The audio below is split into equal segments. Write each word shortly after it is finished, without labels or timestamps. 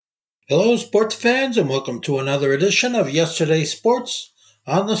Hello, sports fans, and welcome to another edition of Yesterday's Sports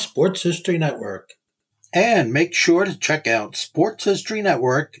on the Sports History Network. And make sure to check out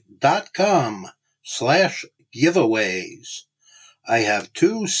sportshistorynetwork.com/giveaways. I have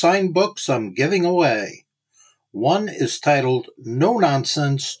two signed books I'm giving away. One is titled No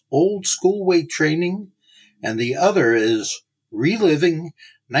Nonsense Old School Weight Training, and the other is Reliving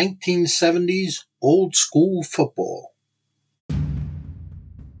 1970s Old School Football.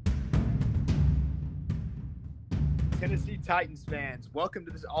 Tennessee Titans fans, welcome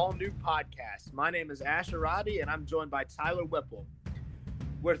to this all-new podcast. My name is Asher Roddy, and I'm joined by Tyler Whipple.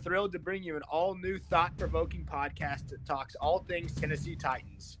 We're thrilled to bring you an all-new, thought-provoking podcast that talks all things Tennessee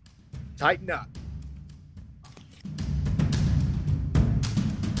Titans. Tighten up.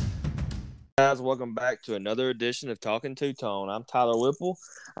 Guys, welcome back to another edition of Talking Two-Tone. I'm Tyler Whipple.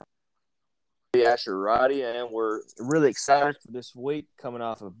 Asher Roddy, and we're really excited for this week, coming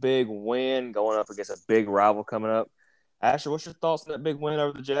off a big win, going up against a big rival coming up. Asher, what's your thoughts on that big win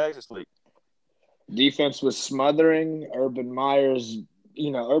over the Jags this week? Defense was smothering. Urban Meyer's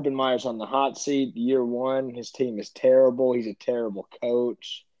on the hot seat year one. His team is terrible. He's a terrible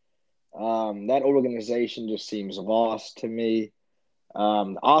coach. That organization just seems lost to me.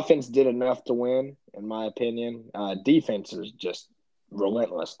 Offense did enough to win, in my opinion. Defense is just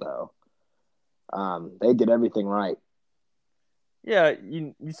relentless, though. They did everything right. Yeah,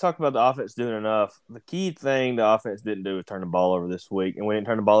 you talk about the offense doing enough. The key thing the offense didn't do was turn the ball over this week, and we didn't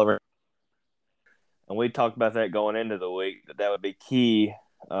turn the ball over. And we talked about that going into the week, that would be key.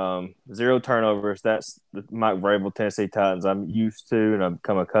 0 turnovers. That's the Mike Vrabel Tennessee Titans I'm used to and I've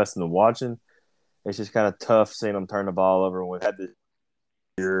become accustomed to watching. It's just kind of tough seeing them turn the ball over when we've had this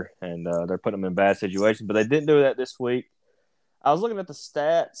year, and they're putting them in bad situations. But they didn't do that this week. I was looking at the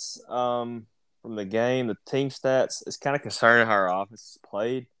stats from the game, the team stats. It's kind of concerning how our offense is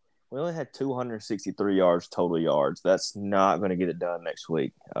played. We only had 263 yards total yards. That's not going to get it done next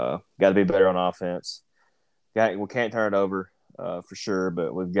week. Got to be better on offense. We can't turn it over for sure,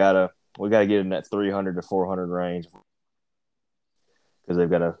 but we got to get in that 300 to 400 range because they've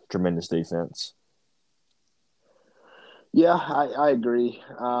got a tremendous defense. Yeah, I agree.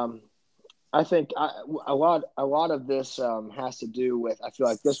 I think a lot of this has to do with, I feel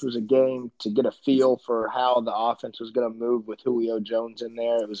like this was a game to get a feel for how the offense was going to move with Julio Jones in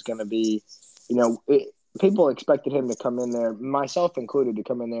there. It was going to be, people expected him to come in there, myself included, to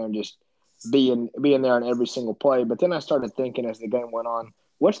come in there and just be in there on every single play. But then I started thinking as the game went on,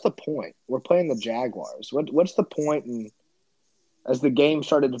 what's the point? We're playing the Jaguars. What's the point? And as the game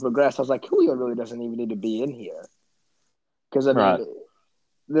started to progress, I was like, Julio really doesn't even need to be in here. Because, I mean, Right.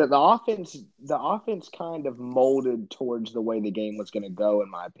 The offense kind of molded towards the way the game was going to go, in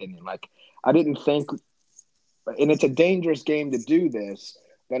my opinion. Like, I didn't think – and it's a dangerous game to do this,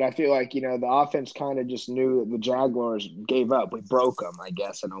 but I feel like, the offense kind of just knew that the Jaguars gave up. We broke them, I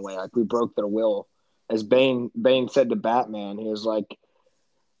guess, in a way. Like, we broke their will. As Bane said to Batman, he was like,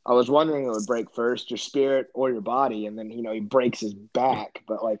 I was wondering it would break first, your spirit or your body, and then, he breaks his back.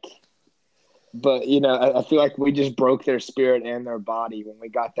 But I feel like we just broke their spirit and their body when we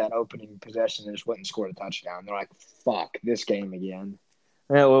got that opening possession and just went and scored a touchdown. They're like, fuck, this game again.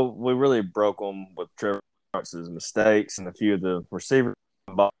 Yeah, well, we really broke them with Trevor Lawrence's mistakes and a few of the receivers.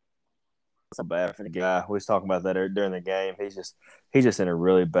 So bad for the guy. We was talking about that during the game. He's just in a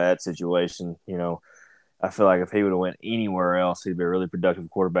really bad situation. I feel like if he would have went anywhere else, he'd be a really productive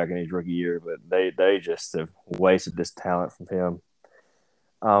quarterback in his rookie year. But they just have wasted this talent from him.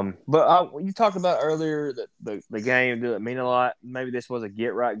 But you talked about earlier that the game didn't mean a lot. Maybe this was a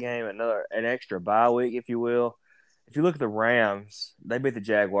get-right game, an extra bye week, if you will. If you look at the Rams, they beat the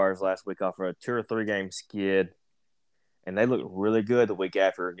Jaguars last week off of a 2 or 3 game skid, and they looked really good the week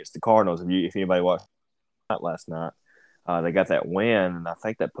after against the Cardinals. If anybody watched last night, they got that win, and I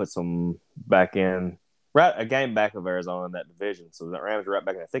think that puts them back in a game back of Arizona in that division. So the Rams are right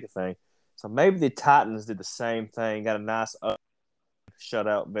back in the thick of things. So maybe the Titans did the same thing, got a nice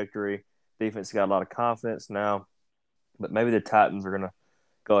shutout victory. Defense got a lot of confidence now, but maybe the Titans are going to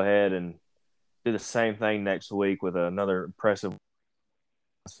go ahead and do the same thing next week with another impressive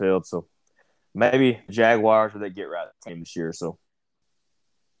field. So maybe Jaguars will get right team this year. So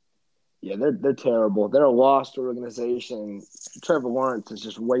yeah, they're terrible. They're a lost organization. Trevor Lawrence is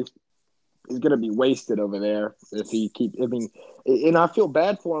just He's going to be wasted over there if he keep. I mean, and I feel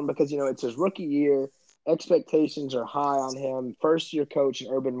bad for him because it's his rookie year. Expectations are high on him. First-year coach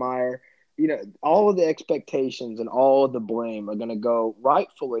Urban Meyer. All of the expectations and all of the blame are going to go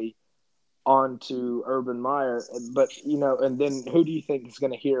rightfully onto Urban Meyer. But, and then who do you think is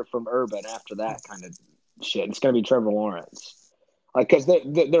going to hear from Urban after that kind of shit? It's going to be Trevor Lawrence. Like, because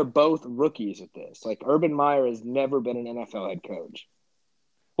they're both rookies at this. Like, Urban Meyer has never been an NFL head coach.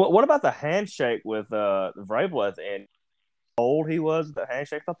 What about the handshake with Vrabel at the end? How old he was with the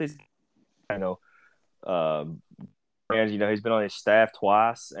handshake? I thought these, you know, and he's been on his staff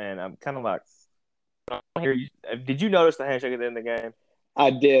twice, and I'm kind of like, here. Did you notice the handshake at the end of the game?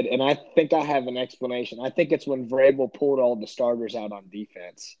 I did, and I think I have an explanation. I think it's when Vrabel pulled all the starters out on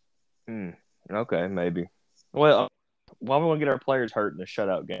defense. Okay, maybe. Well, why we want to get our players hurt in a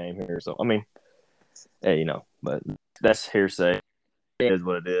shutout game here? So, I mean, hey, but that's hearsay. It is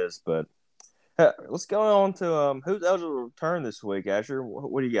what it is. But let's go on to who's eligible to return this week, Asher.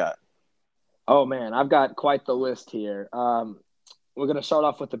 What do you got? Oh, man, I've got quite the list here. We're going to start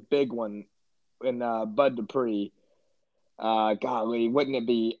off with the big one in Bud Dupree. Golly, wouldn't it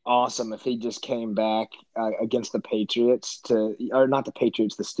be awesome if he just came back against the Patriots or not the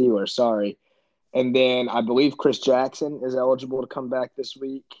Patriots, the Steelers, sorry. And then I believe Chris Jackson is eligible to come back this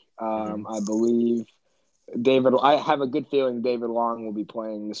week. I believe I have a good feeling David Long will be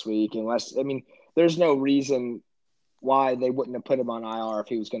playing this week there's no reason why they wouldn't have put him on IR if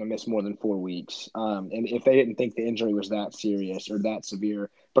he was going to miss more than 4 weeks. And if they didn't think the injury was that serious or that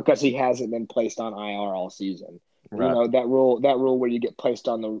severe, because he hasn't been placed on IR all season. Right. That rule where you get placed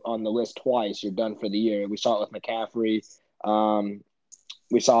on the list twice, you're done for the year. We saw it with McCaffrey.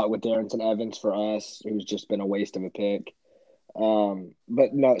 We saw it with Darrington Evans for us, who's just been a waste of a pick.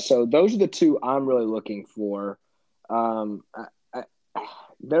 But no, so those are the two I'm really looking for.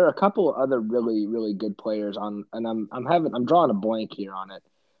 There are a couple of other really, really good players and I'm drawing a blank here on it.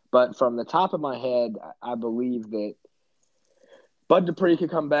 But from the top of my head, I believe that Bud Dupree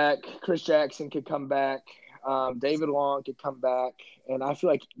could come back, Chris Jackson could come back, David Long could come back, and I feel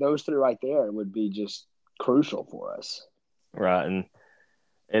like those three right there would be just crucial for us. Right, and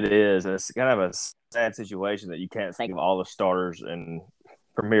it is. It's kind of a sad situation that you can't think of all the starters and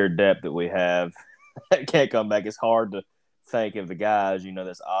premier depth that we have that can't come back. It's hard to think of the guys,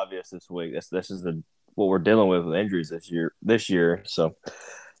 that's obvious this week. This is what we're dealing with injuries this year. So,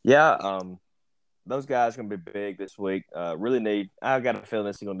 yeah, those guys are going to be big this week. I've got a feeling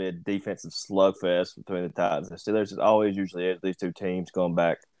this is going to be a defensive slugfest between the Titans and Steelers. It always usually is. These two teams going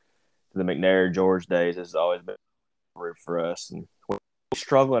back to the McNair George days. This has always been a group for us. And we're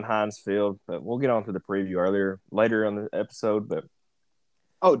struggling Heinz Field, but we'll get on to the preview later on the episode. But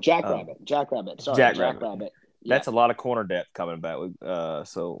Jackrabbit. Sorry, Jackrabbit. Yeah. That's a lot of corner depth coming back.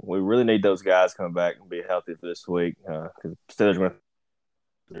 So we really need those guys coming back and be healthy for this week because Steelers are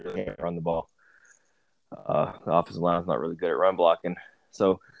going to run the ball. The offensive line is not really good at run blocking,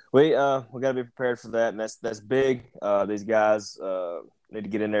 so we got to be prepared for that, and that's big. These guys need to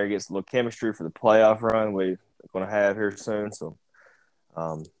get in there and get some little chemistry for the playoff run we're going to have here soon. So,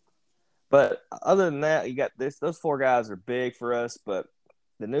 but other than that, you got this. Those four guys are big for us, but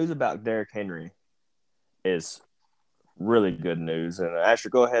the news about Derrick Henry is really good news. And Asher,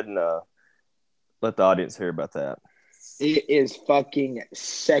 go ahead and let the audience hear about that. It is fucking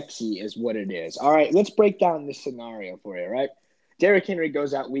sexy is what it is. All right, let's break down this scenario for you, right? Derrick Henry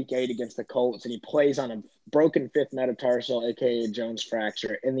goes out week 8 against the Colts, and he plays on a broken fifth metatarsal, a.k.a. Jones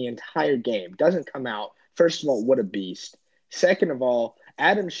fracture, in the entire game. Doesn't come out. First of all, what a beast. Second of all,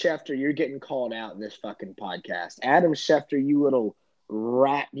 Adam Schefter, you're getting called out in this fucking podcast. Adam Schefter, you little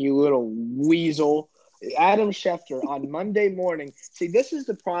rat, you little weasel. Adam Schefter on Monday morning. See, this is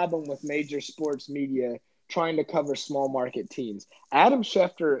the problem with major sports media trying to cover small market teams. Adam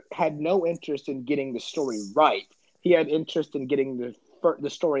Schefter had no interest in getting the story right. He had interest in getting the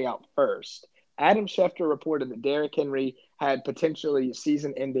story out first. Adam Schefter reported that Derrick Henry had potentially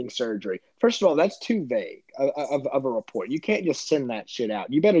season-ending surgery. First of all, that's too vague of a report. You can't just send that shit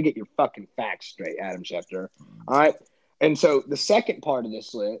out. You better get your fucking facts straight, Adam Schefter. All right? And so the second part of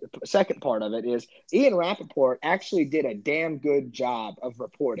it is Ian Rappaport actually did a damn good job of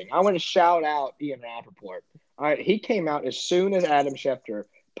reporting. I want to shout out Ian Rappaport. All right, he came out as soon as Adam Schefter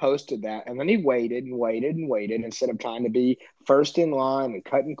posted that, and then he waited instead of trying to be first in line and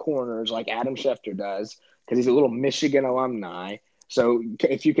cutting corners like Adam Schefter does, because he's a little Michigan alumni. So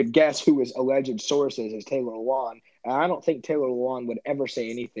if you could guess who his alleged source is Taylor Lewan. I don't think Taylor Lewan would ever say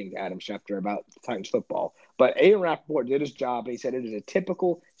anything to Adam Schefter about Titans football. But Aaron Rappaport did his job, and he said it is a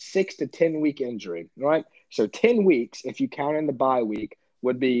typical 6 to 10 week injury, right? So 10 weeks, if you count in the bye week,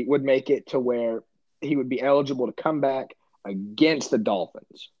 would make it to where he would be eligible to come back against the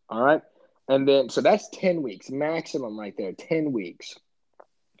Dolphins, all right? And then, so that's 10 weeks, maximum right there, 10 weeks.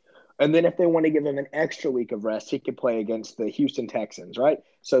 And then if they want to give him an extra week of rest, he could play against the Houston Texans, right?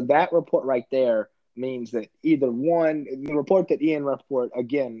 So that report right there means that either one, the report that Ian Rappaport,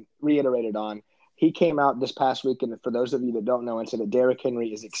 again, reiterated on, he came out this past week, and for those of you that don't know, and said that Derrick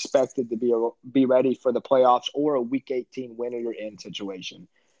Henry is expected to be ready for the playoffs or a Week 18 winner you're in situation.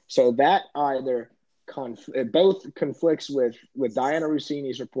 So that either both conflicts with Diana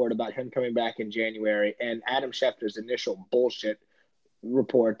Rossini's report about him coming back in January and Adam Schefter's initial bullshit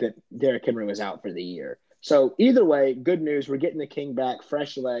report that Derrick Henry was out for the year. So either way, good news. We're getting the King back,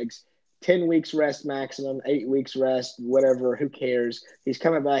 fresh legs, 10 weeks rest maximum, 8 weeks rest, whatever. Who cares? He's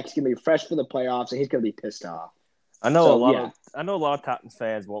coming back. He's going to be fresh for the playoffs, and he's going to be pissed off. I know a lot of Titans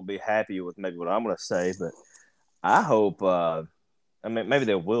fans won't be happy with maybe what I'm going to say, but I hope. Maybe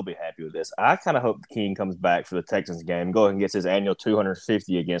they will be happy with this. I kind of hope the King comes back for the Texans game, go ahead and gets his annual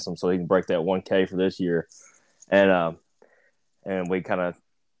 250 against them, so he can break that 1K for this year, and we kind of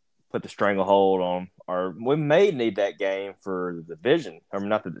put the stranglehold on. Or we may need that game for the division, or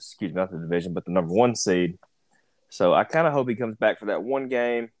not the division, but the number 1 seed. So I kind of hope he comes back for that one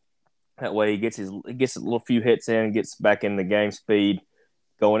game. That way he gets a little few hits in, gets back in the game speed,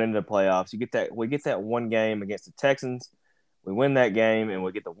 going into the playoffs. We get that one game against the Texans. We win that game and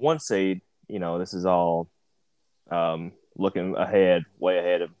we get the 1 seed. This is all looking ahead, way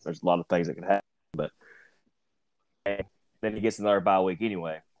ahead of. There's a lot of things that could happen, but then he gets another bye week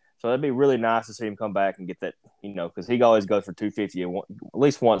anyway. So that'd be really nice to see him come back and get that, because he always goes for 250 at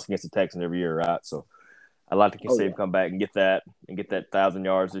least once against the Texans every year, right? So I'd like to see him come back and get that 1,000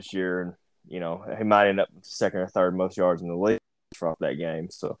 yards this year, and he might end up second or third most yards in the league off that game.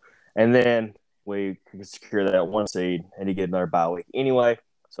 So, and then we can secure that 1 seed, and he get another bye week anyway.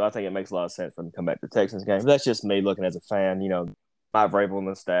 So I think it makes a lot of sense for him to come back to the Texans game. But that's just me looking as a fan. Mike Vrabel and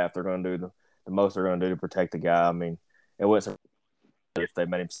the staff, they're going to do the most they're going to do to protect the guy. I mean, it wasn't if they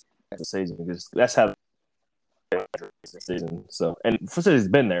made him the season, because that's how the season. So, and since he's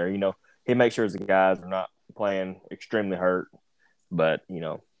been there, he makes sure the guys are not playing extremely hurt. But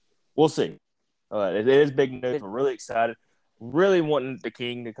we'll see. It is big news. We're really excited. Really wanting the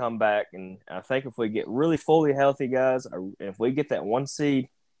King to come back, and I think if we get really fully healthy guys, if we get that 1 seed,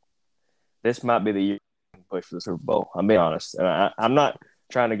 this might be the year to push for the Super Bowl. I'll be honest, and I'm not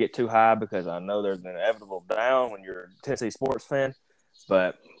trying to get too high because I know there's an inevitable down when you're a Tennessee sports fan,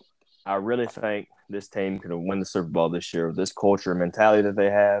 but I really think this team can win the Super Bowl this year with this culture and mentality that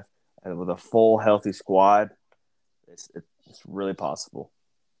they have, and with a full healthy squad. It's really possible.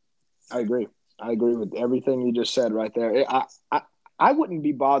 I agree with everything you just said right there. I wouldn't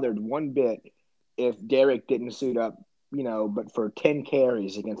be bothered one bit if Derrick didn't suit up, but for 10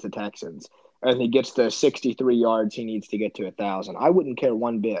 carries against the Texans and he gets the 63 yards he needs to get to 1,000. I wouldn't care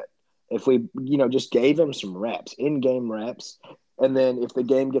one bit if we, just gave him some reps, in-game reps, and then if the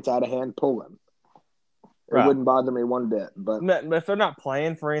game gets out of hand, pull him. It wouldn't bother me one bit. But if they're not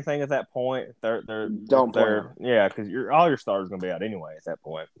playing for anything at that point, don't play them. Yeah, because all your starters are going to be out anyway at that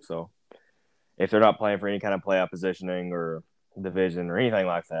point. So if they're not playing for any kind of playoff positioning or division or anything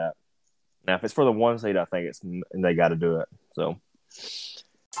like that, now if it's for the 1 seed, I think they got to do it. So.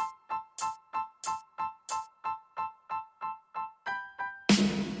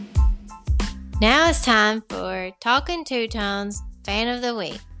 Now it's time for Talking Two Tones Fan of the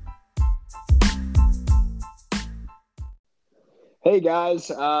Week. Hey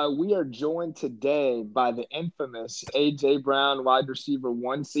guys, we are joined today by the infamous AJ Brown, wide receiver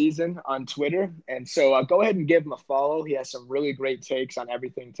 1 season on Twitter. And so go ahead and give him a follow. He has some really great takes on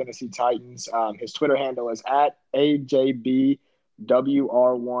everything Tennessee Titans. His Twitter handle is at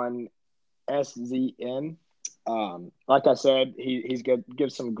AJBWR1SZN. Like I said, he's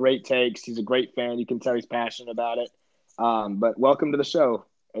gives some great takes. He's a great fan. You can tell he's passionate about it. But welcome to the show,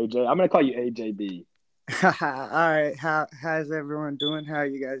 AJ. I'm going to call you AJB. All right. How's everyone doing? How are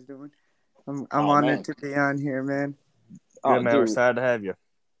you guys doing? I'm honored to be on here, man. Good, man. We're excited to have you.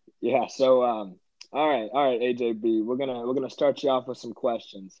 Yeah. So, all right, AJB. We're gonna start you off with some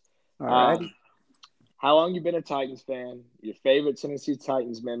questions. All right. How long you been a Titans fan? Your favorite Tennessee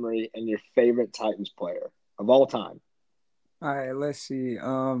Titans memory and your favorite Titans player of all time. All right. Let's see.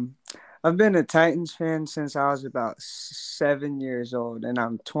 I've been a Titans fan since I was about 7 years old, and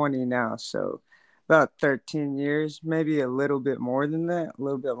I'm 20 now. So about 13 years, maybe a little bit more than that, a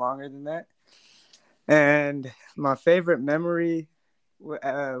little bit longer than that. And my favorite memory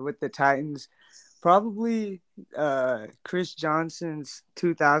with the Titans, probably Chris Johnson's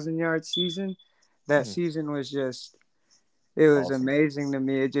 2,000-yard season. That season was just, it was awesome. Amazing to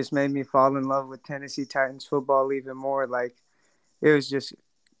me. It just made me fall in love with Tennessee Titans football even more. Like, it was just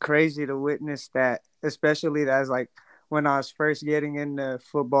crazy to witness that, especially as like when I was first getting into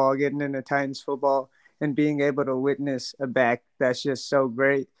football, getting into Titans football, and being able to witness a back that's just so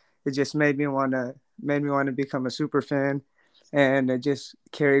great. It just made me want to become a super fan. and it just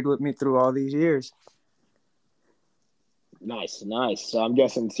carried with me through all these years. Nice. So I'm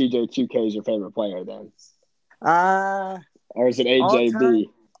guessing CJ2K is your favorite player then, Uh or is it all time, AJB?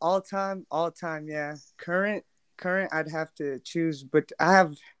 all time, yeah. Current, I'd have to choose, but I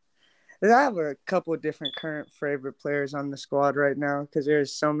have a couple of different current favorite players on the squad right now because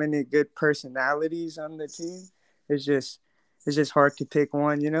there's so many good personalities on the team. It's just hard to pick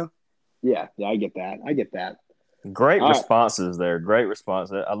one, you know? Yeah, I get that. Great All right. responses there. Great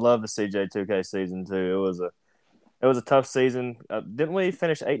response. I love the CJ2K season too. It was a tough season. Didn't we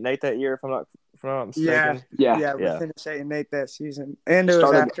finish 8-8 that year? If I'm not Yeah, mistaken. Yeah. yeah, we Yeah, finished 8-8 that season, and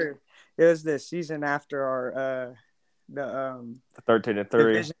Started. it was the season after our the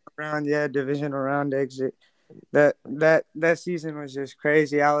 13-3. divisional round exit. That season was just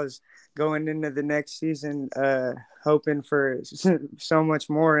crazy. I was going into the next season hoping for so much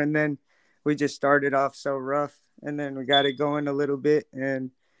more, and then we just started off so rough, and then we got it going a little bit,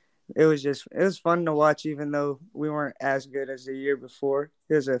 and it was fun to watch, even though we weren't as good as the year before.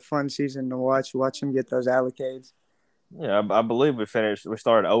 It was a fun season to watch them get those allocates. Yeah, I believe we started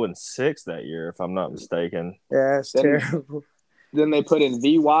 0-6 that year, if I'm not mistaken. Yeah, it's Then terrible. then they put in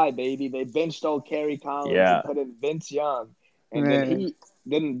VY, baby. They benched old Kerry Collins and Yeah. put in Vince Young, and then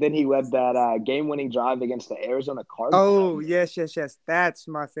Man. he led that game-winning drive against the Arizona Cardinals. Oh, yes. That's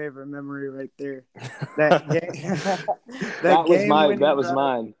my favorite memory right there. That game, That was game-winning drive.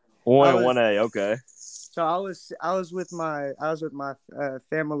 mine. 1-1A. Okay. So I was with my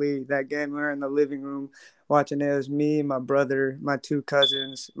family that game. We were in the living room watching it. It was me, my brother, my two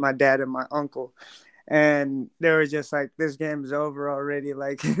cousins, my dad, and my uncle. And they were just like, "This game's over already."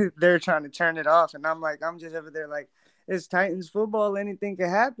 Like they're trying to turn it off, and I'm just over there like, "It's Titans football. Anything could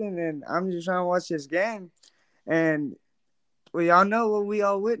happen," and I'm just trying to watch this game. And we all know what we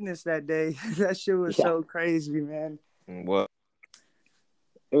all witnessed that day. That shit was so crazy, man. Well,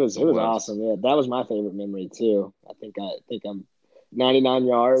 It was awesome. Yeah, that was my favorite memory too. I think I'm 99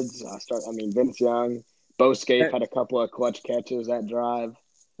 yards. Vince Young, Bo Scaife had a couple of clutch catches that drive.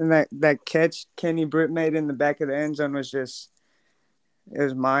 And that catch Kenny Britt made in the back of the end zone was it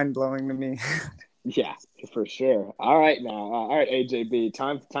was mind blowing to me. Yeah, for sure. All right, AJB,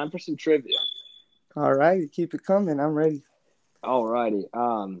 time for some trivia. All right, keep it coming. I'm ready. All righty.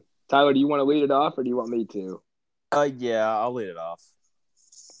 Tyler, do you want to lead it off or do you want me to? yeah, I'll lead it off.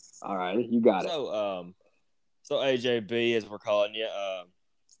 All right, you got it. So AJB, as we're calling you,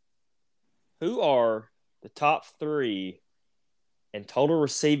 who are the top 3 in total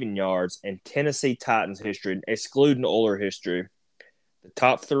receiving yards in Tennessee Titans history, excluding Oiler history? The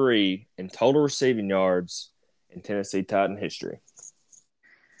top 3 in total receiving yards in Tennessee Titan history.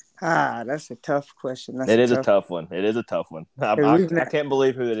 That's a tough question. It is a tough one. I can't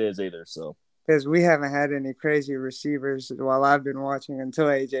believe who it is either. So because we haven't had any crazy receivers while I've been watching until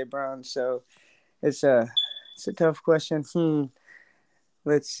AJ Brown, so it's a tough question.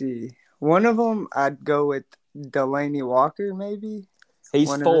 Let's see. One of them, I'd go with Delaney Walker, maybe.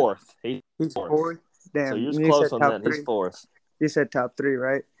 He's fourth. He's fourth. Damn, so you're close on that. 3. He's fourth. You said top 3,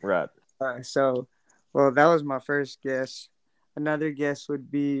 right? Right. Well, that was my first guess. Another guess would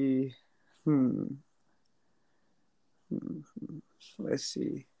be, let's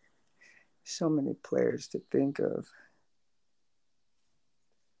see. So many players to think of.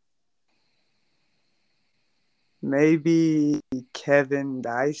 Maybe Kevin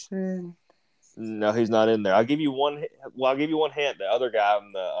Dyson. No, he's not in there. I'll give you one. Well, I'll give you one hint. The other guy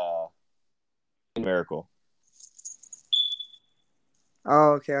on the Miracle.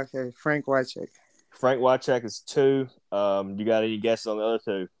 Oh, okay. Frank Wycheck. Frank Wycheck is 2. You got any guesses on the other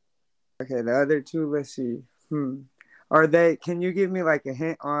 2? Okay, the other 2. Let's see. Are they? Can you give me like a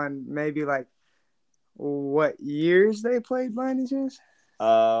hint on maybe like what years they played by any chance?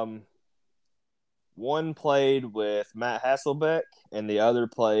 One played with Matt Hasselbeck, and the other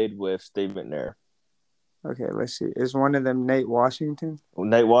played with Steve McNair. Okay, let's see. Is one of them Nate Washington? Well,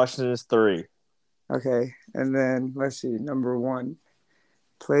 Nate Washington is 3. Okay, and then let's see. Number 1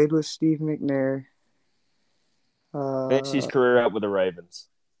 played with Steve McNair. Finished his career out with the Ravens.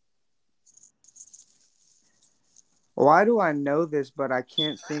 Why do I know this, but I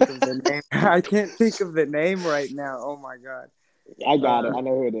can't think of the name? I can't think of the name right now. Oh my god! I got it. I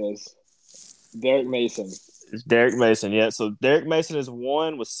know who it is. Derek Mason. It's Derek Mason, yeah. So Derek Mason is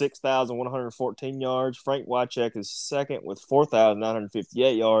 1 with 6,114 yards. Frank Wycheck is 2nd with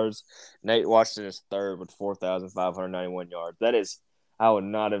 4,958 yards. Nate Washington is 3rd with 4,591 yards. That is, I would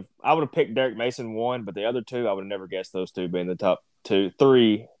have picked Derek Mason 1, but the other 2, I would have never guessed those 2 being the top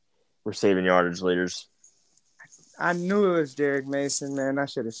 3 receiving yardage leaders. I knew it was Derek Mason, man. I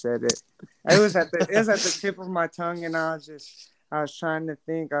should have said it. It was at the tip of my tongue, and I was trying to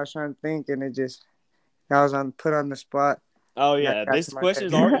think. And I was put on the spot. Oh That yeah, got these to my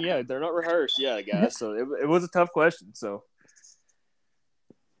questions head. are they're not rehearsed, guys. So it was a tough question. So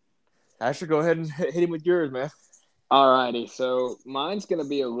Asher, go ahead and hit him with yours, man. All righty. So mine's going to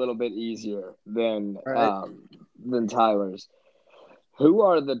be a little bit easier Right. than Tyler's. Who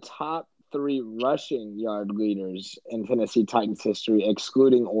are the top three rushing yard leaders in Tennessee Titans history,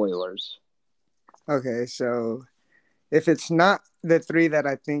 excluding Oilers? Okay, so if it's not the three that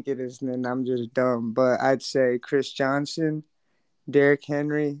I think it is, then I'm just dumb. But I'd say Chris Johnson, Derrick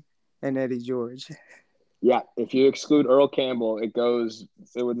Henry, and Eddie George. Yeah, if you exclude Earl Campbell, it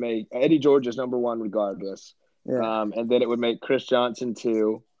would make Eddie George is number one regardless. Yeah. And then it would make Chris Johnson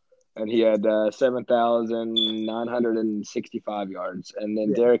two, and he had 7,965 yards. And then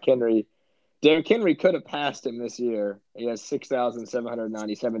Yeah. Derrick Henry could have passed him this year. He has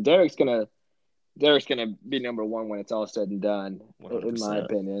 6,797. Derek's gonna be number one when it's all said and done, in my 100%.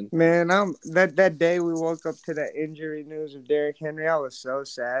 opinion. Man, that day we woke up to that injury news of Derrick Henry, I was so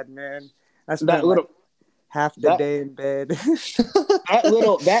sad, man. I spent half the day in bed. that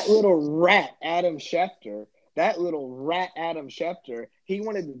little rat Adam Schefter, he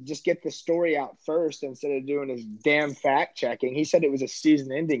wanted to just get the story out first instead of doing his damn fact checking. He said it was a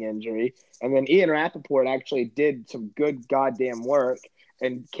season-ending injury, and then Ian Rappaport actually did some good goddamn work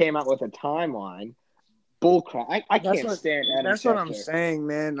and came out with a timeline. Bullcrap. I can't stand Adam That's Schefter. what I'm saying,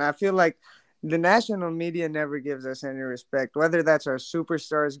 man. I feel like the national media never gives us any respect, whether that's our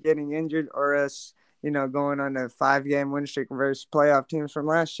superstars getting injured or us, going on a 5-game win streak versus playoff teams from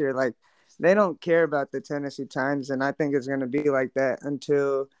last year. Like, they don't care about the Tennessee Titans, and I think it's going to be like that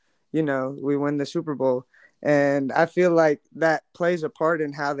until, we win the Super Bowl. And I feel like that plays a part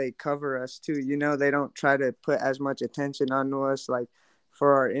in how they cover us too. They don't try to put as much attention onto us, like,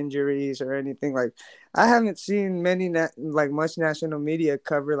 for our injuries or anything. Like, I haven't seen much national media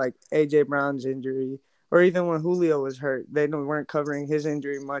cover like AJ Brown's injury, or even when Julio was hurt, they weren't covering his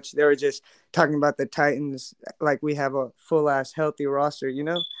injury much. They were just talking about the Titans like we have a full ass healthy roster.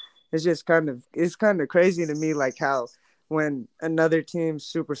 It's just kind of crazy to me, like how when another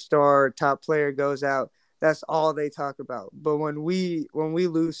team's superstar or top player goes out, that's all they talk about. But when we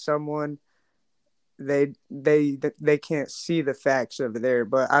lose someone, they can't see the facts over there.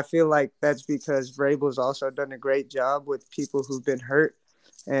 But I feel like that's because Vrabel's also done a great job with people who've been hurt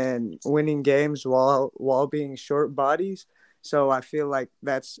and winning games while being short bodies. So I feel like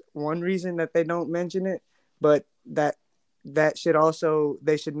that's one reason that they don't mention it. But that should also,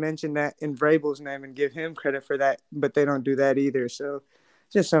 they should mention that in Vrabel's name and give him credit for that. But they don't do that either. So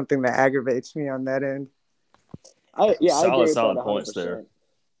just something that aggravates me on that end. I agree with solid that 100%. points there.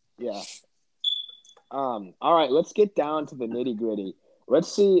 Yeah. All right, let's get down to the nitty gritty.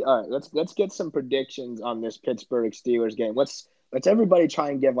 Let's see. All right, let's get some predictions on this Pittsburgh Steelers game. Let's everybody try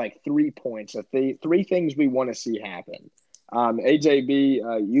and give like 3 points of three things we want to see happen.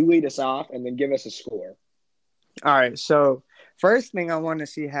 AJB, you lead us off and then give us a score. All right, so first thing I want to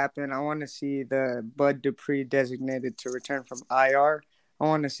see happen, I want to see the Bud Dupree designated to return from IR. I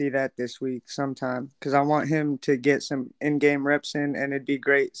want to see that this week sometime because I want him to get some in-game reps in, and it'd be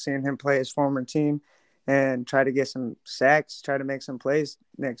great seeing him play his former team and try to get some sacks, try to make some plays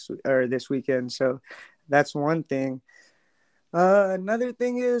this weekend. So that's one thing. Another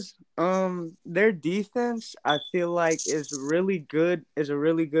thing is their defense, I feel like is a really good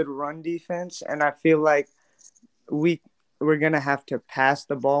run defense, and I feel like we're gonna have to pass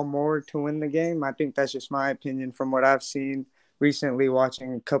the ball more to win the game. I think that's just my opinion from what I've seen recently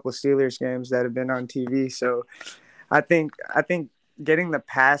watching a couple Steelers games that have been on TV. So I think getting the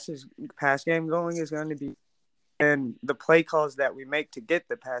pass game going is going to be, and the play calls that we make to get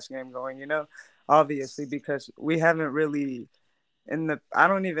the pass game going, obviously, because we haven't really I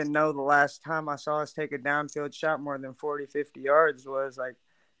don't even know the last time I saw us take a downfield shot more than 40, 50 yards was like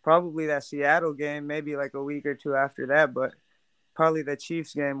probably that Seattle game, maybe like a week or two after that, but probably the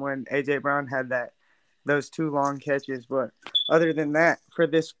Chiefs game when AJ Brown had those 2 long catches. But other than that, for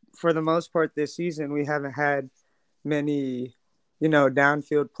the most part this season, we haven't had many,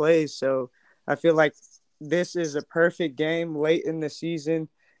 downfield plays. So I feel like this is a perfect game late in the season,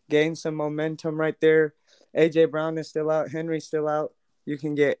 gain some momentum right there. AJ Brown is still out. Henry's still out. You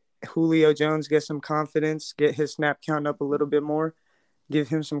can get Julio Jones, get some confidence, get his snap count up a little bit more, give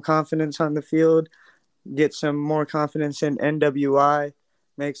him some confidence on the field, get some more confidence in NWI,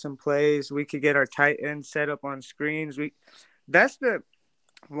 make some plays. We could get our tight end set up on screens. That's the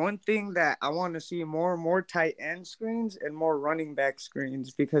one thing that I want to see more tight end screens and more running back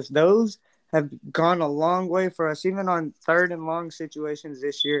screens, because those have gone a long way for us, even on third and long situations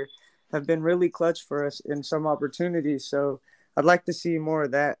this year, have been really clutch for us in some opportunities. So I'd like to see more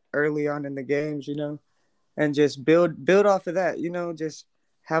of that early on in the games, and just build off of that, just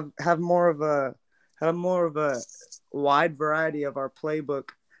have more of a wide variety of our playbook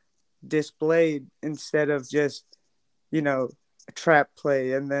displayed instead of just, a trap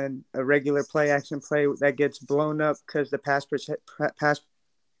play and then a regular play action play that gets blown up because the pass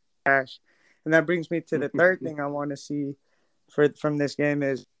crash. And that brings me to the third thing I want to see from this game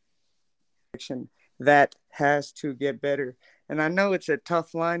is action that has to get better. And I know it's a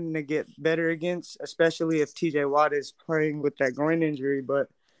tough line to get better against, especially if TJ Watt is playing with that groin injury, but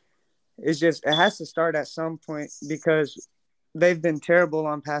it has to start at some point because they've been terrible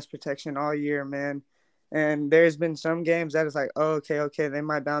on pass protection all year, man. And there's been some games that it's like, oh, okay, they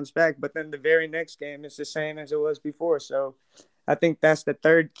might bounce back. But then the very next game, it's the same as it was before. So I think that's the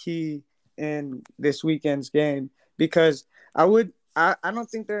third key in this weekend's game because I don't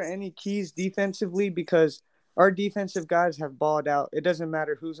think there are any keys defensively because our defensive guys have balled out. It doesn't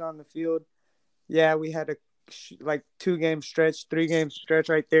matter who's on the field. Yeah, we had a 2-game stretch, 3-game stretch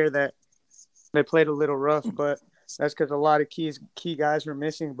right there that they played a little rough, but that's because a lot of key guys were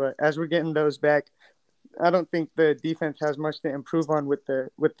missing. But as we're getting those back, I don't think the defense has much to improve on with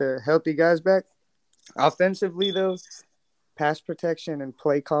the healthy guys back. Offensively, though, pass protection and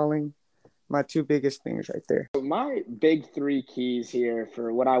play calling, my two biggest things right there. So my big three keys here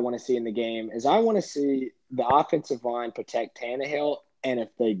for what I want to see in the game is I want to see the offensive line protect Tannehill, and if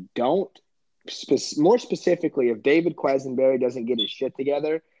they don't, more specifically, if David Quesenberry doesn't get his shit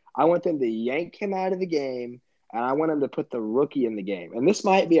together, I want them to yank him out of the game, and I want them to put the rookie in the game. And this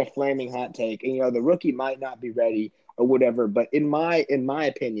might be a flaming hot take, and the rookie might not be ready or whatever. But in my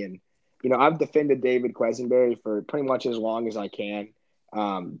opinion, I've defended David Quesenberry for pretty much as long as I can.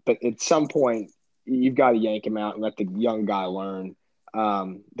 But at some point, you've got to yank him out and let the young guy learn.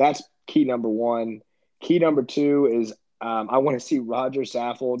 That's key number one. Key number two is I want to see Roger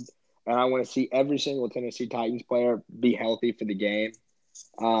Saffold, and I want to see every single Tennessee Titans player be healthy for the game.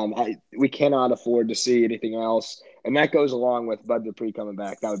 We cannot afford to see anything else, and that goes along with Bud Dupree coming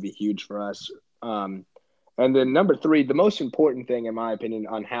back. That would be huge for us. And then number three, the most important thing, in my opinion,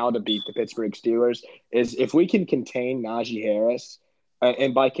 on how to beat the Pittsburgh Steelers is if we can contain Najee Harris,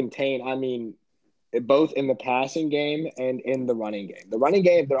 and by contain, I mean both in the passing game and in the running game. The running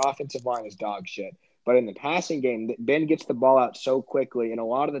game, their offensive line is dog shit. But in the passing game, Ben gets the ball out so quickly, and a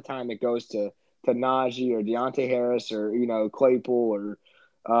lot of the time it goes to Najee or Deontay Harris or, Claypool or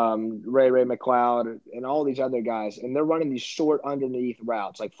Ray McLeod and all these other guys. And they're running these short underneath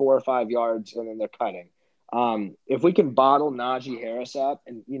routes, like 4 or 5 yards, and then they're cutting. If we can bottle Najee Harris up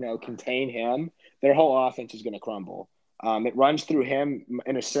and, contain him, their whole offense is going to crumble. It runs through him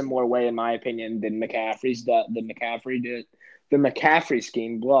in a similar way, in my opinion, than McCaffrey's the McCaffrey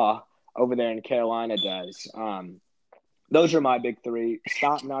scheme, over there in Carolina does. Those are my big three.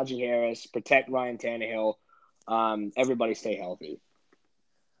 Stop Najee Harris, protect Ryan Tannehill. Everybody stay healthy.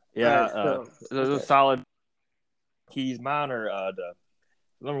 Yeah, those are solid keys. Mine are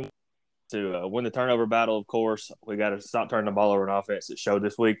number one, to win the turnover battle, of course. We got to stop turning the ball over in offense. It showed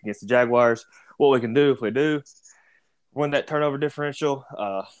this week against the Jaguars what we can do if we do win that turnover differential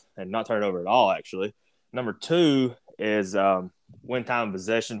and not turn it over at all, actually. Number two is win time of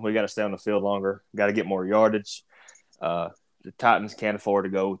possession. We got to stay on the field longer. Got to get more yardage. The Titans can't afford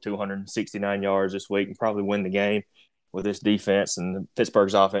to go 269 yards this week and probably win the game with this defense. And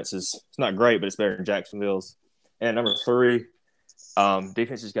Pittsburgh's offense it's not great, but it's better than Jacksonville's. And number three,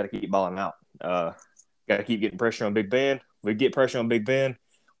 defense just got to keep balling out. Got to keep getting pressure on Big Ben. If we get pressure on Big Ben,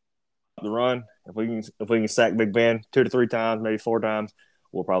 the run. If we can sack Big Ben 2 to 3 times, maybe 4 times,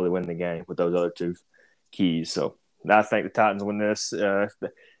 we'll probably win the game with those other two keys. So I think the Titans win this.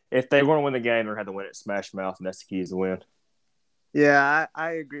 If they want to win the game, they're going to have to win it smash mouth, and that's the key is to win. Yeah,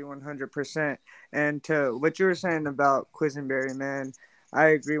 I agree 100%. And to what you were saying about Quisenberry, man, I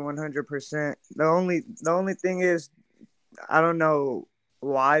agree 100%. The only thing is, I don't know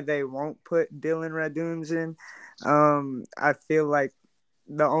why they won't put Dylan Raduns in. I feel like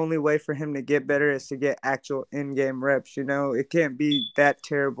the only way for him to get better is to get actual in-game reps. It can't be that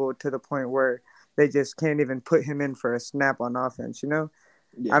terrible to the point where they just can't even put him in for a snap on offense.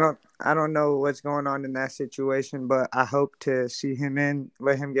 Yeah. I don't know what's going on in that situation, but I hope to see him in,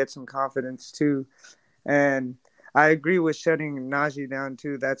 let him get some confidence too. And I agree with shutting Najee down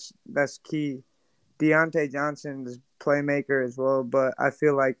too. That's key. Deontay Johnson's playmaker as well, but I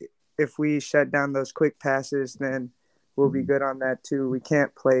feel like if we shut down those quick passes, then we'll be good on that too. We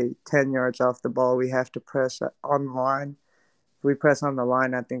can't play 10 yards off the ball. We have to press on the line. If we press on the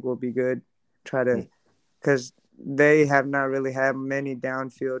line, I think we'll be good. try to because they have not really had many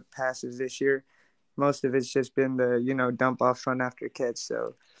downfield passes this year. Most of it's just been the dump off run after catch.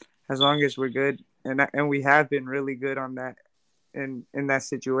 So as long as we're good, and we have been really good on that in that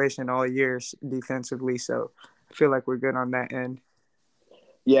situation all year defensively. So I feel like we're good on that end.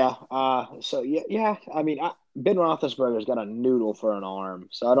 Yeah. Yeah. I mean, Ben Roethlisberger's got a noodle for an arm,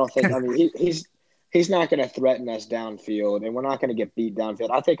 so I don't think. I mean, he's not going to threaten us downfield, and we're not going to get beat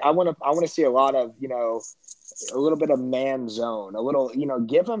downfield. I think I want to see a lot of a little bit of man zone, a little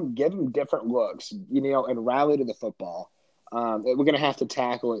give him different looks, and rally to the football. We're going to have to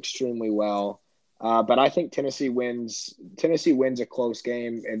tackle extremely well. But I think Tennessee wins. Tennessee wins a close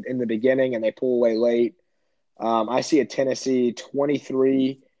game in the beginning, and they pull away late. I see a Tennessee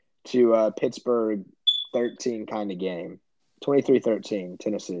 23 to Pittsburgh 13 kind of game. 23-13,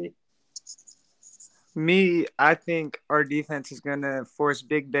 Tennessee. I think our defense is going to force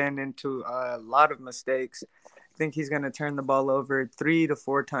Big Ben into a lot of mistakes. I think he's going to turn the ball over 3 to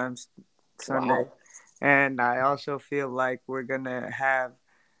 4 times Sunday. Wow. And I also feel like we're going to have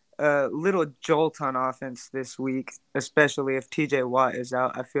a little jolt on offense this week, especially if TJ Watt is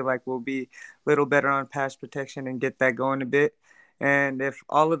out. I feel like we'll be a little better on pass protection and get that going a bit. And if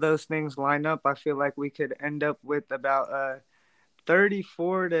all of those things line up, I feel like we could end up with about a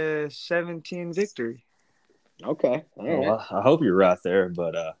 34-17 victory. Okay. All right. Well, I hope you're right there,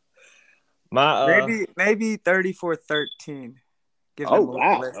 but maybe 34-13.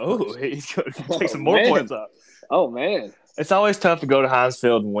 Wow. Oh, he's going to take some more points off. Oh, man. It's always tough to go to Heinz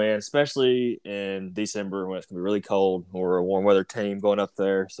Field and win, especially in December when it's going to be really cold. We're a warm weather team going up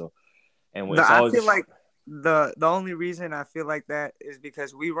there. So, I feel like the only reason I feel like that is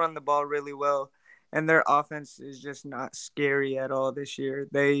because we run the ball really well, and their offense is just not scary at all this year.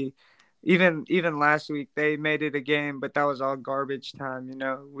 They even last week they made it a game, but that was all garbage time.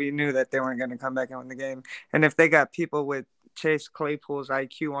 We knew that they weren't going to come back and win the game. And if they got people with Chase Claypool's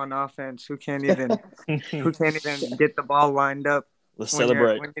IQ on offense who can't even get the ball lined up. Let's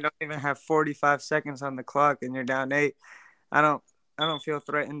celebrate. When you don't even have 45 seconds on the clock and you're down 8, I don't feel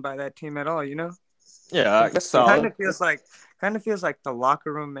threatened by that team at all. Yeah, that's solid. Kind of feels like the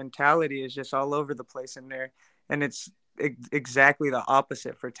locker room mentality is just all over the place in there, and it's exactly the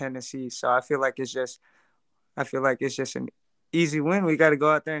opposite for Tennessee. So I feel like it's just an easy win. We got to go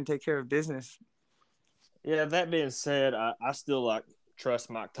out there and take care of business. Yeah, that being said, I still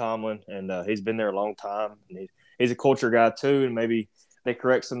trust Mike Tomlin, and he's been there a long time. And he's a culture guy too, and maybe they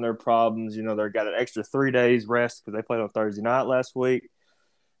correct some of their problems. They've got an extra 3 days rest because they played on Thursday night last week,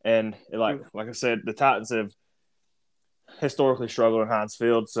 and like I said, the Titans have historically struggled in Heinz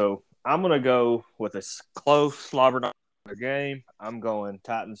Field. So I'm gonna go with a close slobber game. I'm going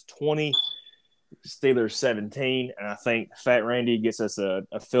Titans 20, Steelers 17, and I think Fat Randy gets us a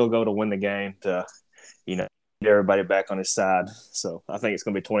field goal to win the game to get everybody back on his side. So I think it's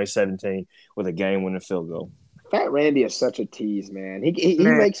going to be 2017 with a game-winning field goal. Fat Randy is such a tease, man. He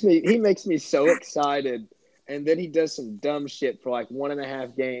makes me so excited, and then he does some dumb shit for like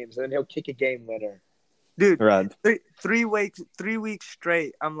 1.5 games, and then he'll kick a game winner. Dude, right. 3 weeks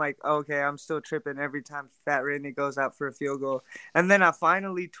straight, I'm like, okay, I'm still tripping every time Fat Randy goes out for a field goal. And then I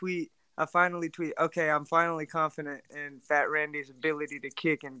finally tweet, okay, I'm finally confident in Fat Randy's ability to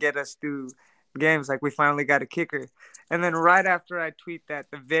kick and get us through games. Like, we finally got a kicker. And then right after I tweet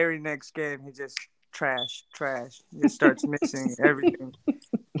that, the very next game, he just trash. He starts missing everything.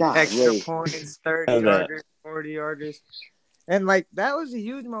 God, extra points, 30-yarders, 40-yarders. And, like, that was a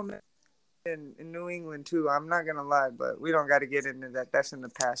huge moment in New England, too. I'm not going to lie, but we don't got to get into that. That's in the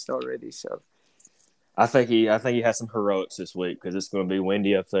past already, so. I think he has some heroics this week because it's going to be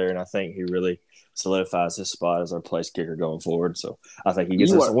windy up there, and I think he really solidifies his spot as our place kicker going forward. So I think he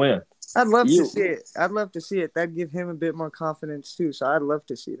gets us a win. I'd love to see it. That'd give him a bit more confidence too. So I'd love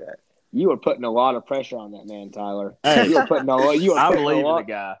to see that. You are putting a lot of pressure on that man, Tyler. Hey, I believe in the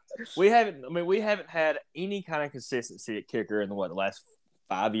guy. We haven't had any kind of consistency at kicker in the last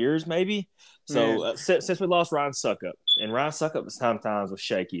 5 years, maybe. So since we lost Ryan Suckup, and Ryan Suckup sometimes was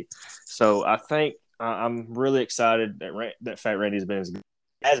shaky. So I think I'm really excited that Fat Randy's been as good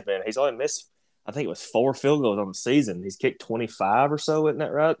as he has been. He's only missed, I think it was 4 field goals on the season. He's kicked 25 or so, isn't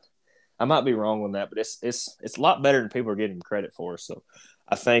that right? I might be wrong on that, but it's a lot better than people are getting credit for. So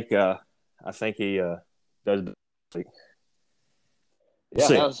I think he does.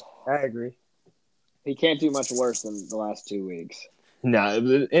 Yeah, I agree. He can't do much worse than the last 2 weeks.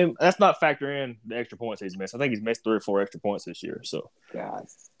 No, and that's not factoring in the extra points he's missed. I think he's missed 3 or 4 extra points this year. So God,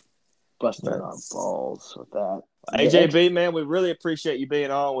 busting our balls with that. AJB, man, we really appreciate you being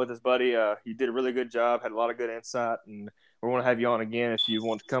on with us, buddy. You did a really good job, had a lot of good insight, and we want to have you on again if you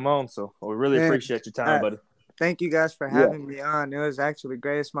want to come on. So we really Man, appreciate your time, buddy. Thank you guys for having me on. It was actually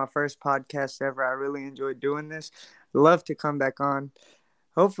great. It's my first podcast ever. I really enjoyed doing this. Love to come back on.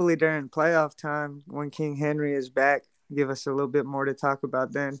 Hopefully during playoff time when King Henry is back, give us a little bit more to talk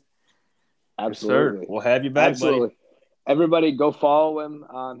about then. Absolutely. Yes, we'll have you back, buddy. Everybody go follow him.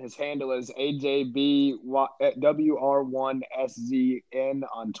 His handle is AJBWR1SZN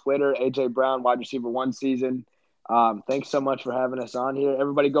on Twitter. AJ Brown, wide receiver 1 season. Thanks so much for having us on here.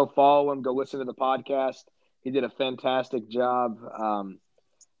 Everybody go follow him. Go listen to the podcast. He did a fantastic job.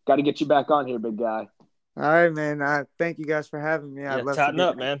 Got to get you back on here, big guy. All right, man. Thank you guys for having me. I'd love tighten to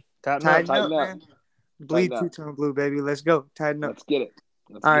up, man. Tighten up, man. Bleed two-tone blue, baby. Let's go. Tighten up. Let's get it.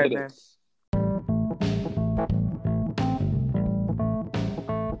 All right, man.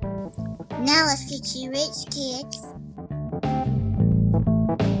 Now let's get you rich, kids.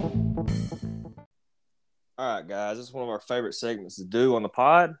 All right, guys. This is one of our favorite segments to do on the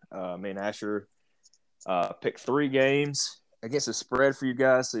pod. Me and Asher picked 3 games against a spread for you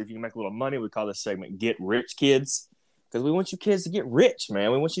guys. So if you can make a little money, we call this segment Get Rich Kids. Because we want you kids to get rich,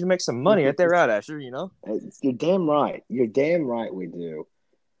 man. We want you to make some money. Ain't that right, Asher? You know? You're damn right. You're damn right we do.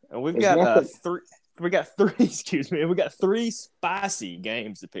 And we've got 3 we got 3, excuse me. We got 3 spicy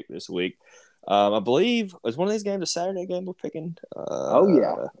games to pick this week. I believe was one of these games a Saturday game we're picking. Oh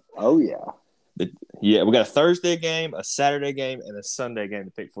yeah. Yeah, we got a Thursday game, a Saturday game, and a Sunday game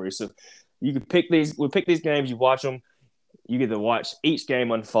to pick for you. So you can pick these. We pick these games. You watch them. You get to watch each game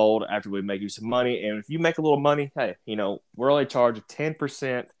unfold after we make you some money. And if you make a little money, hey, you know we're only charging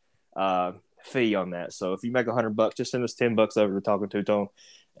 10% fee on that. So if you make $100, just send us $10 over to Talking Two Tone,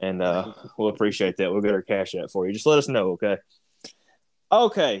 and we'll appreciate that. We'll get our cash out for you. Just let us know, okay?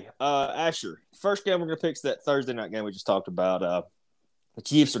 Okay, Asher. First game we're gonna pick is that Thursday night game we just talked about. The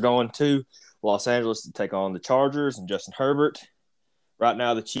Chiefs are going to Los Angeles to take on the Chargers and Justin Herbert. Right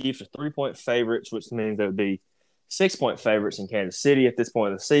now, the Chiefs are 3-point favorites, which means they would be 6-point favorites in Kansas City at this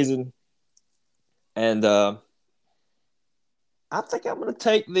point of the season. And I think I'm going to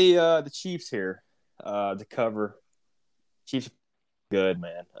take the Chiefs here to cover. Chiefs are good,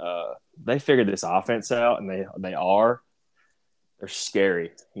 man. They figured this offense out, and they are. They're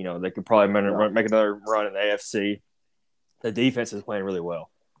scary. You know, they could probably make another run in the AFC. The defense is playing really well.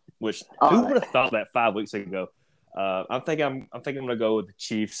 Which who would have thought that 5 weeks ago? I'm thinking I'm going to go with the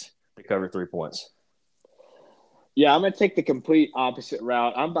Chiefs to cover 3 points. Yeah, I'm going to take the complete opposite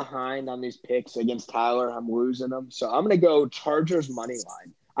route. I'm behind on these picks against Tyler. I'm losing them. So I'm going to go Chargers money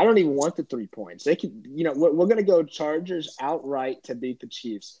line. I don't even want the 3 points. They could, we're going to go Chargers outright to beat the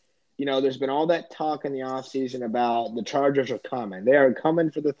Chiefs. You know, there's been all that talk in the offseason about the Chargers are coming. They are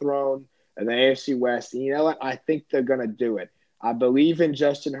coming for the throne in the AFC West. And you know what? I think they're going to do it. I believe in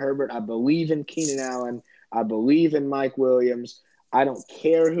Justin Herbert. I believe in Keenan Allen. I believe in Mike Williams. I don't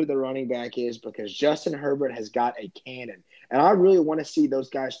care who the running back is because Justin Herbert has got a cannon. And I really want to see those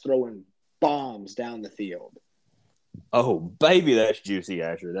guys throwing bombs down the field. Oh, baby, that's juicy,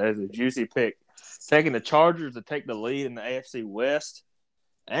 Asher. That is a juicy pick. Taking the Chargers to take the lead in the AFC West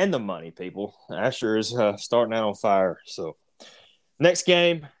and the money, people. Asher is starting out on fire. So, next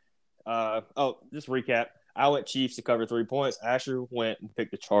game. Just recap. I went Chiefs to cover 3 points. Asher went and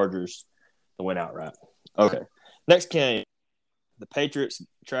picked the Chargers to win outright. Okay. Next game. The Patriots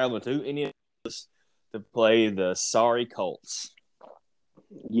traveling to Indianapolis to play the sorry Colts.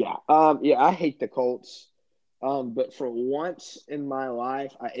 Yeah. I hate the Colts. But for once in my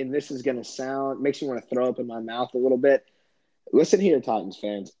life, and this is going to makes me want to throw up in my mouth a little bit. Listen here, Titans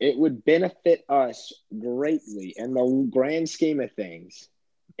fans. It would benefit us greatly in the grand scheme of things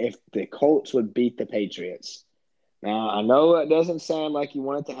if the Colts would beat the Patriots. Now, I know it doesn't sound like you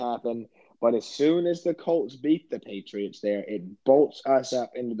want it to happen, but as soon as the Colts beat the Patriots there, it bolts us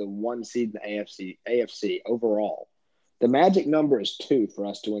up into the 1 seed in the AFC overall. The magic number is 2 for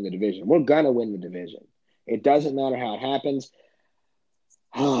us to win the division. We're going to win the division. It doesn't matter how it happens.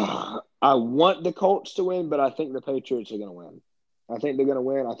 I want the Colts to win, but I think the Patriots are going to win. I think they're going to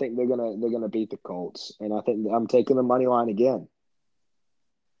win. I think they're going to beat the Colts, and I think I'm taking the money line again.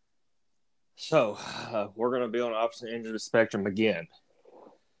 So we're going to be on the opposite end of the spectrum again.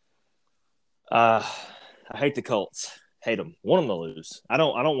 I hate the Colts. Hate them. Want them to lose. I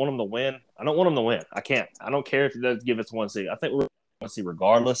don't want them to win. I don't want them to win. I can't. I don't care if it does give us 1 seed. I think we're going to see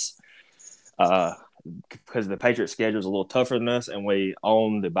regardless. Because the Patriots' schedule is a little tougher than us, and we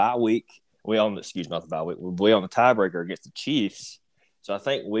own the bye week. We own the tiebreaker against the Chiefs. So I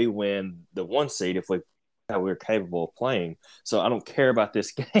think we win the 1 seed if we're capable of playing. So I don't care about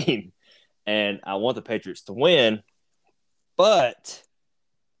this game, and I want the Patriots to win. But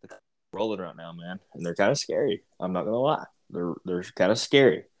rolling right now, man, and they're kind of scary. I'm not gonna lie, they're kind of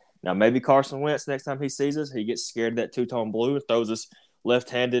scary. Now maybe Carson Wentz next time he sees us, he gets scared of that two-tone blue and throws us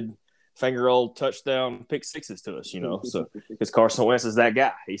left-handed finger-roll touchdown pick sixes to us, So because Carson Wentz is that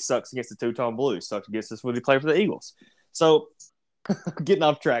guy, he sucks against the two-tone blue, he sucks against us when he played for the Eagles. So getting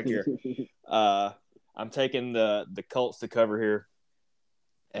off track here, I'm taking the Colts to cover here,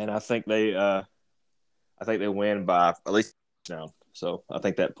 and I think they win by at least a touchdown. So I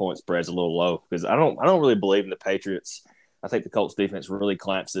think that point spread's a little low because I don't really believe in the Patriots. I think the Colts defense really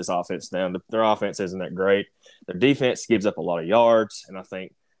clamps this offense down. Their offense isn't that great. Their defense gives up a lot of yards, and I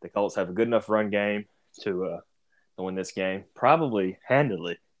think the Colts have a good enough run game to win this game, probably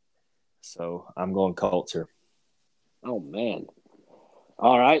handily. So I'm going Colts here. Oh man!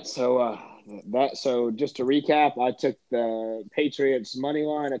 All right, so just to recap, I took the Patriots money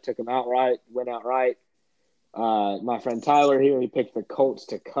line. I took them outright, went outright. My friend Tyler here, he picked the Colts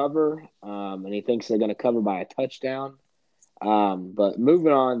to cover, and he thinks they're going to cover by a touchdown. But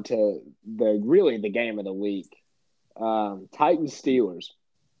moving on to the game of the week, Titans Steelers.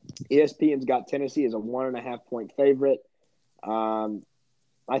 ESPN's got Tennessee as a 1.5 point favorite.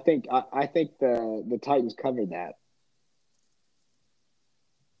 I think the Titans covered that.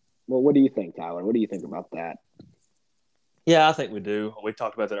 Well, what do you think, Tyler? What do you think about that? Yeah, I think we do. We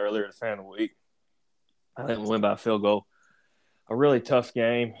talked about that earlier in the fan of the week. I think we win by a field goal. A really tough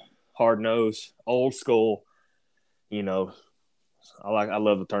game, hard nose, old school. I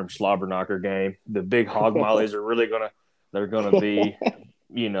love the term slobber knocker game. The big hog mollies are really gonna be,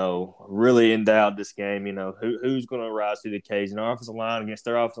 really endowed this game. Who's gonna rise to the occasion? Our offensive line against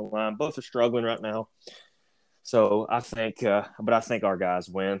their offensive line, both are struggling right now. So I think our guys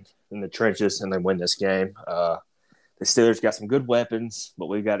win in the trenches and they win this game. The Steelers got some good weapons, but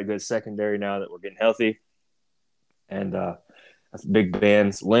we've got a good secondary now that we're getting healthy. And Big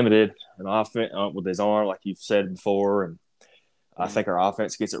Ben's limited an offense with his arm, like you've said before. And I think our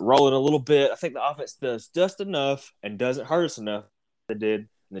offense gets it rolling a little bit. I think the offense does just enough and doesn't hurt us enough that it did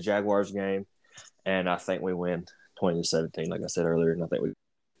in the Jaguars game. And I think we win 20-17, like I said earlier. And I think we.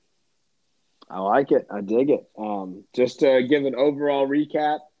 I like it. I dig it. Just to give an overall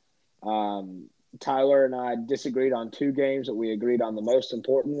recap, Tyler and I disagreed on 2 games, but we agreed on the most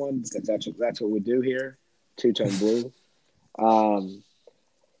important one because that's what we do here, two-tone blue.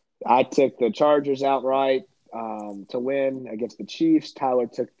 I took the Chargers outright to win against the Chiefs. Tyler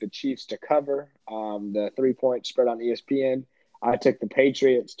took the Chiefs to cover, the 3-point spread on ESPN. I took the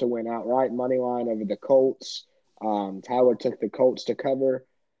Patriots to win outright, money line over the Colts. Tyler took the Colts to cover.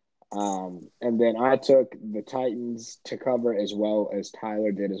 And then I took the Titans to cover as well as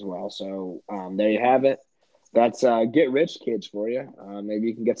Tyler did as well. So there you have it. That's get rich kids for you. Maybe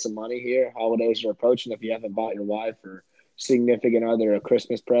you can get some money here. Holidays are approaching. If you haven't bought your wife or significant other a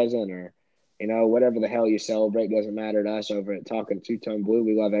Christmas present or, whatever the hell you celebrate, doesn't matter to us over at Talking Two-Tone Blue.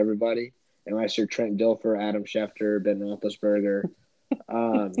 We love everybody, unless you're Trent Dilfer, Adam Schefter, Ben Roethlisberger.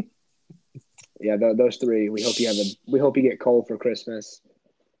 Yeah, those 3. We hope you get cold for Christmas.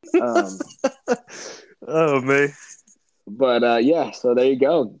 Oh man! But yeah, so there you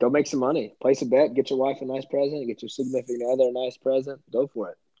go. Go make some money. Place a bet. Get your wife a nice present. Get your significant other a nice present. Go for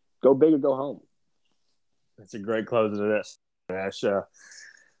it. Go big or go home. That's a great closing to this, Ash.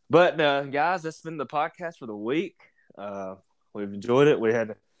 But guys, that's been the podcast for the week. We've enjoyed it. We had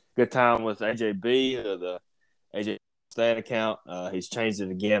a good time with AJB, the AJ Stan account. He's changed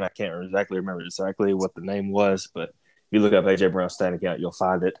it again. I can't remember exactly what the name was, but if you look up AJ Brown Stan account, you'll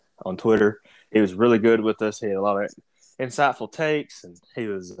find it on Twitter. He was really good with us. He had a lot of insightful takes, and he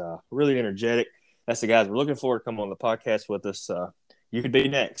was really energetic. That's the guys we're looking forward to come on the podcast with us. You could be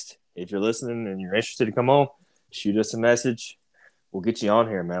next. If you're listening and you're interested to come on, shoot us a message. We'll get you on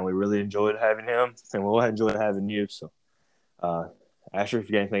here, man. We really enjoyed having him, and we'll enjoy having you. So, Asher, if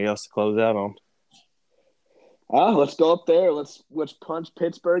you got anything else to close out on. Let's go up there. Let's punch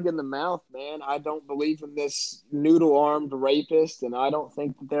Pittsburgh in the mouth, man. I don't believe in this noodle-armed rapist, and I don't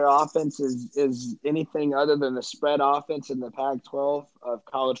think that their offense is anything other than a spread offense in the Pac-12 of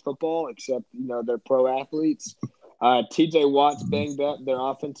college football, except, they're pro athletes. TJ Watt's banged up. Their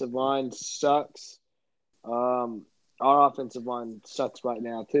offensive line sucks. Our offensive line sucks right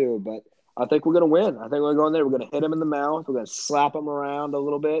now too, but I think we're going to win. I think we're going there. We're going to hit them in the mouth. We're going to slap them around a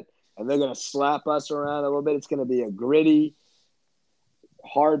little bit. And they're going to slap us around a little bit. It's going to be a gritty,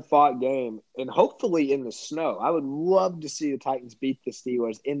 hard-fought game, and hopefully in the snow. I would love to see the Titans beat the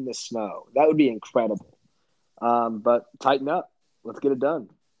Steelers in the snow. That would be incredible. But tighten up. Let's get it done.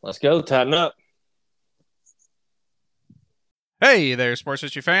 Let's go. Tighten up. Hey there, Sports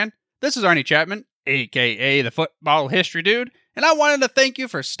History fan. This is Arnie Chapman, aka the Football History Dude, and I wanted to thank you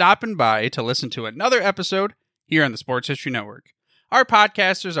for stopping by to listen to another episode here on the Sports History Network. Our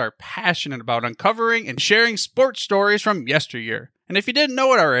podcasters are passionate about uncovering and sharing sports stories from yesteryear. And if you didn't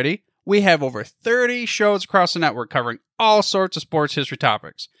know it already, we have over 30 shows across the network covering all sorts of sports history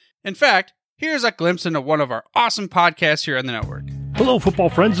topics. In fact, here's a glimpse into one of our awesome podcasts here on the network. Hello, football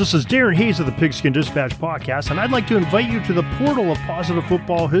friends. This is Darren Hayes of the Pigskin Dispatch podcast, and I'd like to invite you to the portal of positive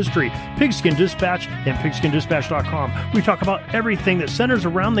football history, Pigskin Dispatch and pigskindispatch.com. We talk about everything that centers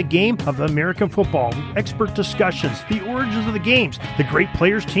around the game of American football, expert discussions, the origins of the games, the great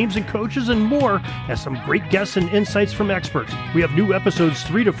players, teams, and coaches, and more, and some great guests and insights from experts. We have new episodes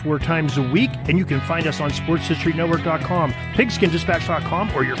 3 to 4 times a week, and you can find us on sportshistorynetwork.com,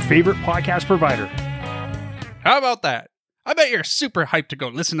 pigskindispatch.com, or your favorite podcast provider. How about that? I bet you're super hyped to go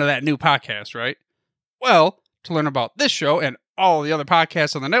listen to that new podcast, right? Well, to learn about this show and all the other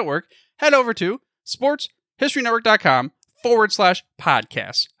podcasts on the network, head over to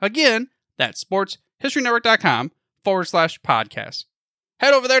sportshistorynetwork.com/podcasts. Again, that's sportshistorynetwork.com/podcasts.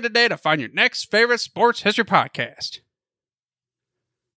 Head over there today to find your next favorite sports history podcast.